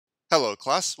Hello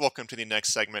class, welcome to the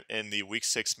next segment in the week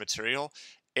 6 material.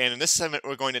 And in this segment,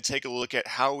 we're going to take a look at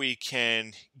how we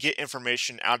can get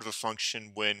information out of a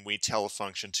function when we tell a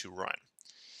function to run.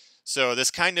 So this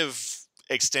kind of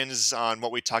extends on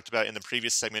what we talked about in the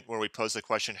previous segment where we posed the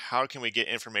question, how can we get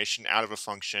information out of a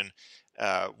function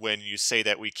when you say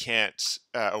that we can't,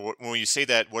 when you say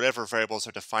that whatever variables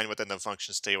are defined within the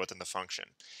function stay within the function.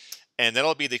 And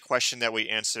that'll be the question that we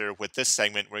answer with this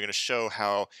segment. We're going to show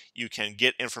how you can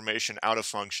get information out of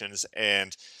functions.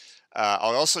 And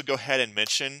I'll also go ahead and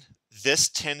mention this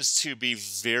tends to be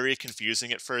very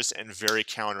confusing at first and very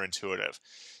counterintuitive.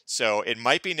 So it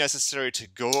might be necessary to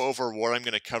go over what I'm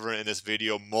going to cover in this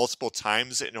video multiple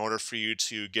times in order for you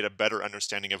to get a better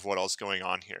understanding of what else is going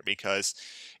on here. Because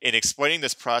in explaining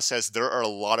this process, there are a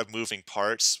lot of moving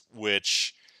parts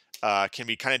which can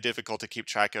be kind of difficult to keep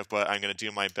track of, but I'm going to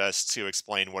do my best to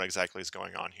explain what exactly is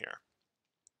going on here.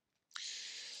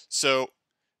 So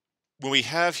what we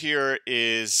have here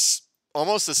is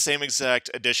almost the same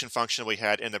exact addition function we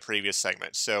had in the previous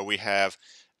segment. So we have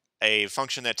a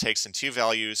function that takes in two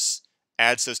values,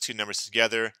 adds those two numbers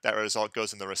together, that result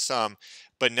goes in the sum.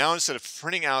 But now instead of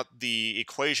printing out the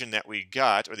equation that we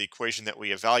got, or the equation that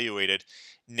we evaluated,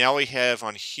 now we have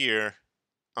on here,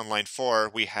 on line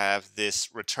 4, we have this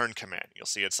return command. You'll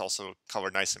see it's also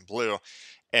colored nice and blue.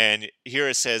 And here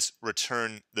it says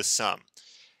return the sum.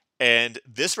 And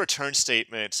this return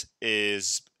statement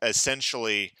is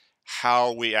essentially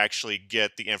how we actually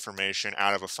get the information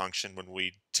out of a function when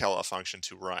we tell a function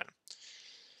to run.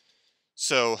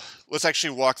 So let's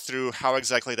actually walk through how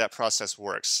exactly that process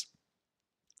works.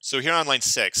 So here on line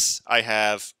 6, I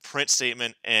have print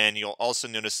statement, and you'll also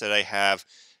notice that I have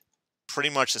pretty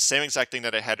much the same exact thing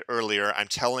that I had earlier. I'm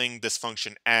telling this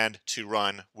function add to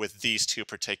run with these two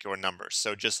particular numbers.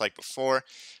 So just like before,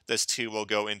 this 2 will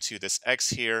go into this x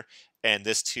here, and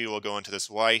this 2 will go into this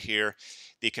y here.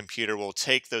 The computer will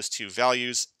take those two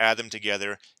values, add them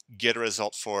together, get a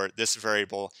result for this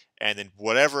variable, and then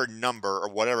whatever number or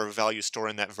whatever value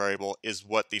stored in that variable is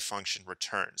what the function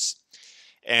returns.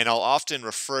 And I'll often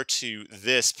refer to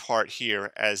this part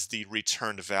here as the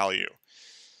returned value.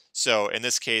 So in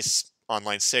this case, on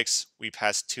line 6, we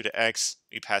pass 2 to x,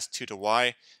 we pass 2 to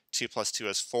y, 2 plus 2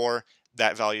 is 4,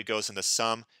 that value goes in the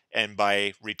sum, and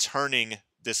by returning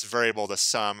this variable, the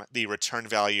sum, the return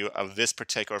value of this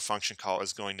particular function call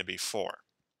is going to be 4.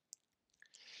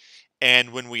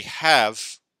 And when we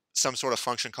have some sort of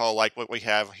function call like what we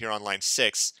have here on line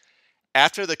 6,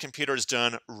 after the computer is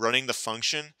done running the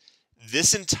function,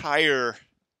 this entire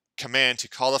command to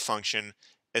call the function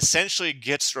essentially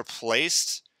gets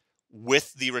replaced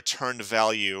with the returned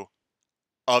value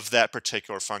of that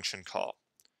particular function call.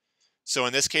 So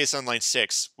in this case on line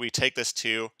 6, we take this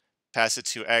 2, pass it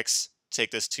to x,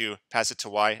 take this 2, pass it to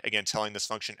y, again telling this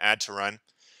function add to run.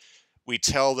 We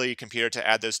tell the computer to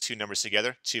add those two numbers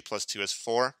together. 2 plus 2 is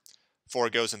 4. 4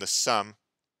 goes in the sum,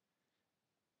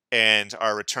 and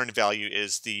our return value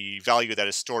is the value that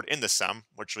is stored in the sum,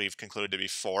 which we've concluded to be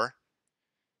 4,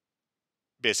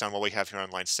 based on what we have here on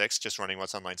line 6, just running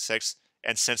what's on line 6.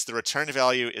 And since the return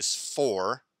value is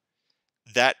 4,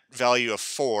 that value of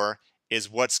 4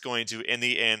 is what's going to, in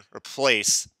the end,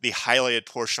 replace the highlighted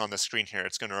portion on the screen here.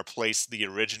 It's going to replace the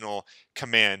original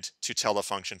command to tell the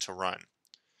function to run.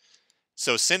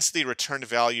 So since the returned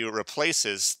value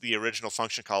replaces the original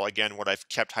function call, again, what I've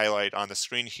kept highlighted on the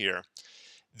screen here,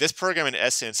 this program in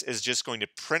essence is just going to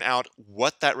print out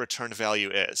what that returned value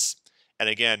is. And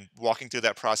again, walking through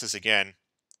that process again,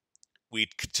 we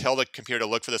tell the computer to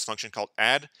look for this function called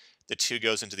add. The 2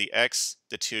 goes into the x,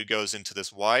 the 2 goes into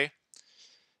this y.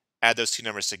 Add those two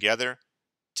numbers together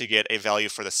to get a value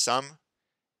for the sum.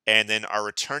 And then our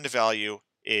returned value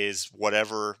is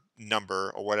whatever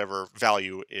number or whatever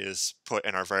value is put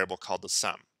in our variable called the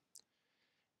sum.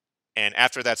 And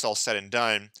after that's all said and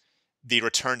done, the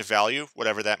returned value,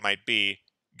 whatever that might be,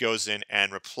 goes in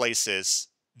and replaces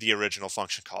the original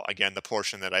function call. Again, the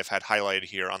portion that I've had highlighted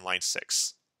here on line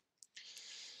 6.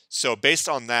 So based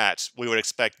on that, we would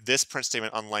expect this print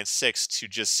statement on line 6 to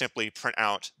just simply print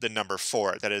out the number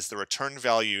 4. That is the return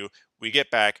value we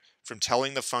get back from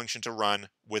telling the function to run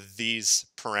with these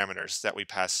parameters that we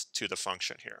pass to the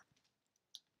function here.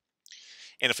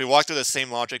 And if we walk through the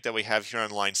same logic that we have here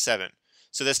on line 7,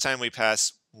 so this time we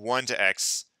pass 1 to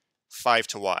x, 5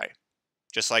 to y.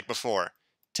 Just like before,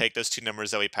 take those two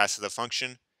numbers that we pass to the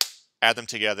function, add them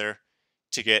together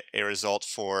to get a result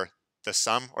for the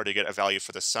sum, or to get a value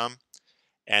for the sum.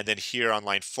 And then here on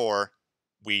line 4,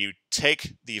 we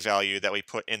take the value that we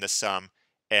put in the sum,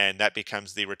 and that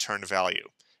becomes the return value.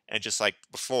 And just like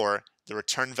before, the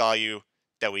return value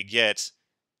that we get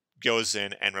goes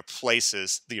in and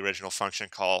replaces the original function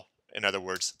call in other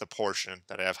words, the portion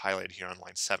that I have highlighted here on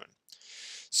line 7.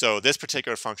 So this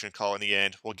particular function call in the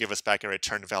end will give us back a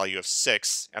return value of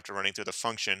 6 after running through the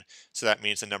function. So that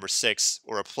means the number 6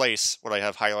 will replace what I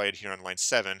have highlighted here on line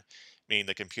 7, meaning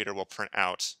the computer will print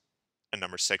out a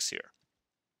number 6 here.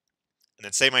 And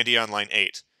then same idea on line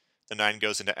 8. The 9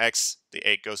 goes into X, the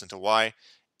 8 goes into Y.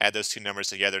 Add those two numbers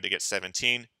together to get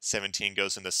 17. 17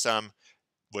 goes into sum,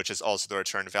 which is also the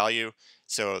return value.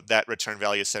 So that return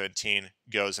value 17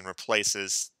 goes and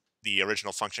replaces the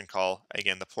original function call,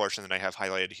 again, the portion that I have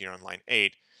highlighted here on line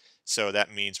 8. So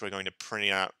that means we're going to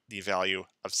print out the value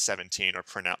of 17, or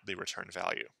print out the return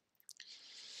value.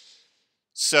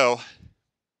 So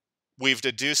we've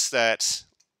deduced that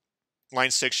line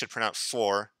 6 should print out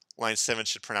 4, line 7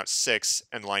 should print out 6,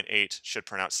 and line 8 should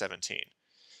print out 17.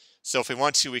 So if we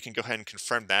want to, we can go ahead and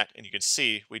confirm that, and you can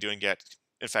see we do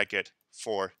in fact get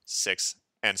 4, 6,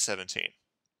 and 17.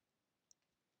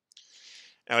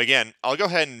 Now again, I'll go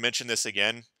ahead and mention this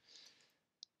again.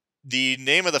 The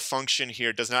name of the function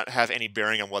here does not have any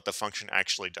bearing on what the function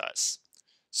actually does.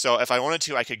 So if I wanted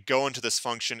to, I could go into this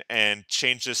function and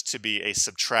change this to be a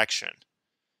subtraction.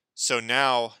 So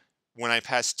now when I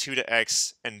pass 2 to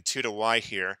x and 2 to y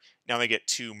here, now I get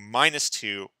 2 minus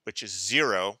 2, which is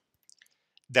 0.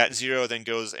 That 0 then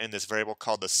goes in this variable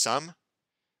called the sum,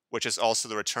 which is also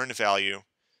the return value.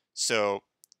 So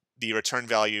the return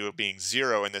value being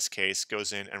 0 in this case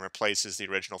goes in and replaces the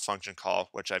original function call,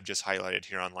 which I've just highlighted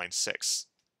here on line 6.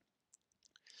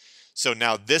 So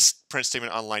now this print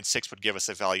statement on line 6 would give us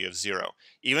a value of 0.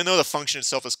 Even though the function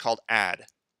itself is called add,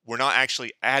 we're not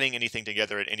actually adding anything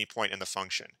together at any point in the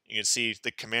function. You can see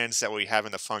the commands that we have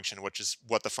in the function, which is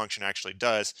what the function actually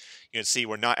does. You can see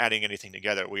we're not adding anything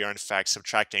together. We are in fact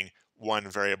subtracting one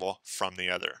variable from the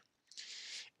other.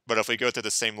 But if we go through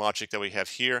the same logic that we have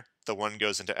here, the 1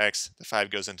 goes into x, the 5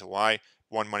 goes into y,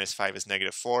 1 minus 5 is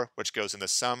negative 4, which goes in the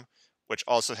sum, which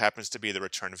also happens to be the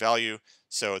return value.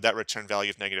 So that return value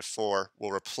of negative 4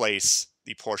 will replace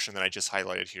the portion that I just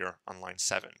highlighted here on line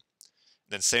 7.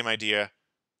 Then same idea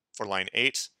for line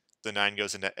 8, the 9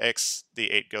 goes into x,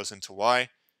 the 8 goes into y.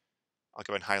 I'll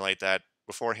go ahead and highlight that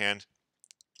beforehand.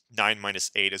 9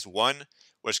 minus 8 is 1,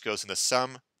 which goes in the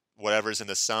sum. Whatever's in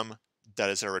the sum, that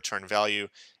is our return value,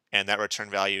 and that return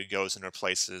value goes and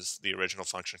replaces the original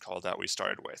function call that we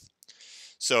started with.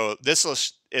 So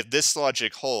if this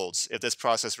logic holds, if this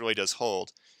process really does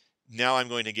hold, now I'm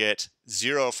going to get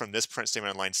 0 from this print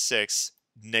statement on line 6,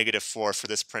 negative 4 for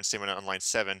this print statement on line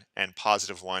 7, and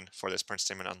positive 1 for this print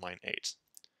statement on line 8.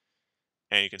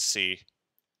 And you can see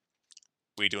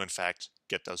we do in fact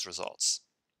get those results.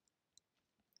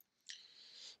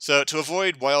 So to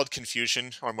avoid wild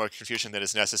confusion, or more confusion than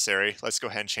is necessary, let's go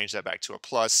ahead and change that back to a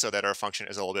plus so that our function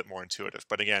is a little bit more intuitive.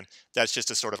 But again, that's just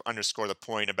to sort of underscore the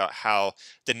point about how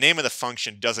the name of the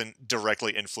function doesn't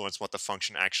directly influence what the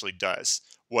function actually does.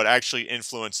 What actually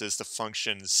influences the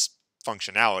function's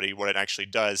functionality, what it actually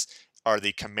does, are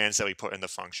the commands that we put in the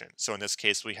function. So in this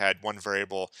case, we had one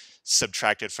variable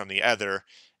subtracted from the other.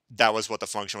 That was what the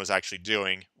function was actually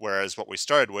doing, whereas what we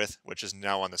started with, which is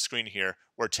now on the screen here,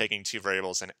 we're taking two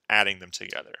variables and adding them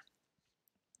together,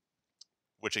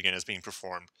 which again is being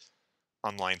performed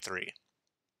on line 3.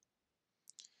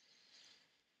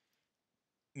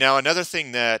 Now another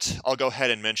thing that I'll go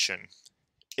ahead and mention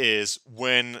is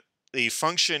when the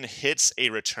function hits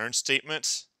a return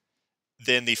statement,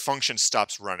 then the function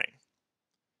stops running.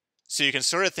 So you can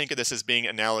sort of think of this as being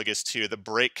analogous to the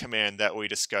break command that we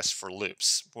discussed for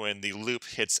loops. When the loop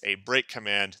hits a break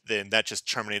command, then that just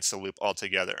terminates the loop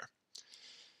altogether.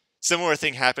 Similar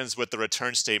thing happens with the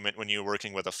return statement when you're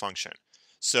working with a function.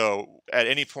 So at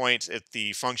any point, if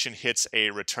the function hits a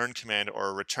return command or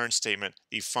a return statement,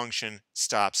 the function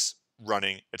stops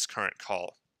running its current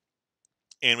call.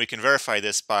 And we can verify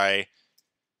this by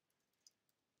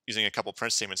using a couple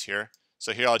print statements here.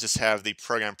 So here I'll just have the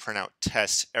program print out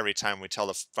test every time we tell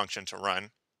the function to run.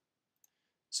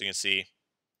 So you can see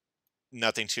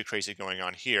nothing too crazy going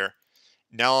on here.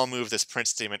 Now I'll move this print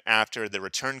statement after the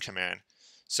return command.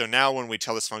 So now when we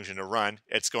tell this function to run,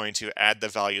 it's going to add the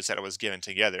values that it was given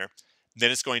together.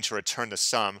 Then it's going to return the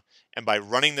sum. And by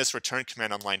running this return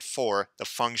command on line 4, the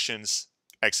function's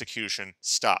execution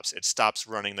stops. It stops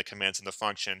running the commands in the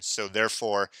function. So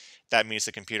therefore, that means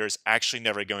the computer is actually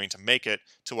never going to make it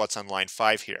to what's on line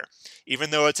 5 here. Even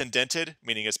though it's indented,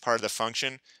 meaning it's part of the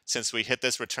function, since we hit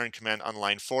this return command on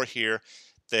line 4 here,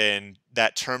 then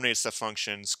that terminates the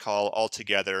function's call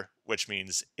altogether, which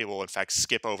means it will in fact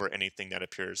skip over anything that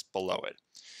appears below it.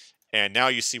 And now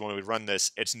you see when we run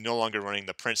this, it's no longer running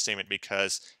the print statement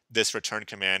because this return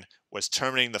command was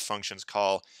terminating the function's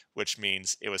call, which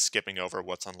means it was skipping over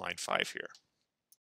what's on line 5 here.